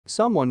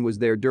Someone was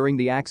there during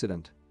the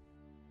accident.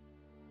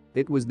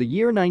 It was the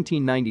year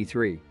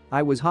 1993.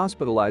 I was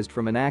hospitalized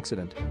from an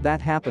accident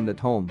that happened at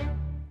home.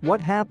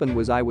 What happened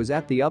was I was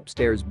at the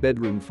upstairs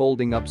bedroom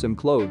folding up some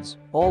clothes.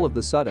 All of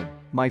a sudden,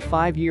 my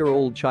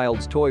 5-year-old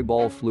child's toy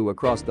ball flew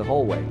across the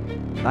hallway.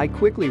 I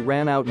quickly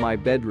ran out my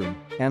bedroom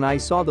and I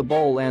saw the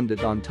ball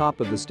landed on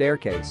top of the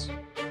staircase.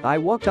 I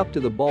walked up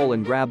to the ball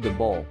and grabbed the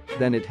ball,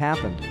 then it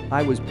happened.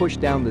 I was pushed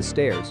down the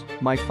stairs.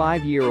 My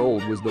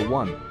 5-year-old was the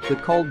one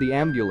that called the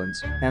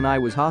ambulance and I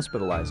was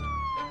hospitalized.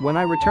 When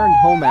I returned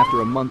home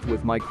after a month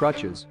with my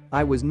crutches,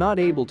 I was not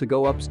able to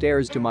go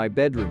upstairs to my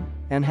bedroom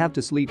and have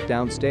to sleep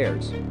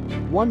downstairs.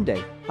 One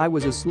day, I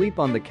was asleep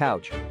on the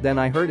couch, then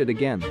I heard it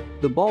again,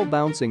 the ball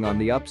bouncing on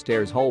the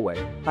upstairs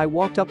hallway. I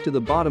walked up to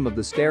the bottom of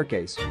the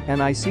staircase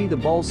and I see the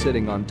ball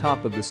sitting on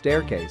top of the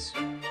staircase.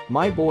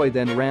 My boy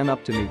then ran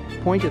up to me,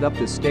 pointed up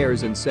the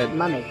stairs and said,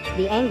 "Mummy,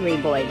 the angry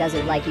boy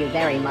doesn't like you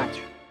very much."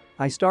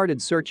 I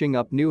started searching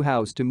up new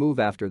house to move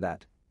after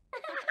that.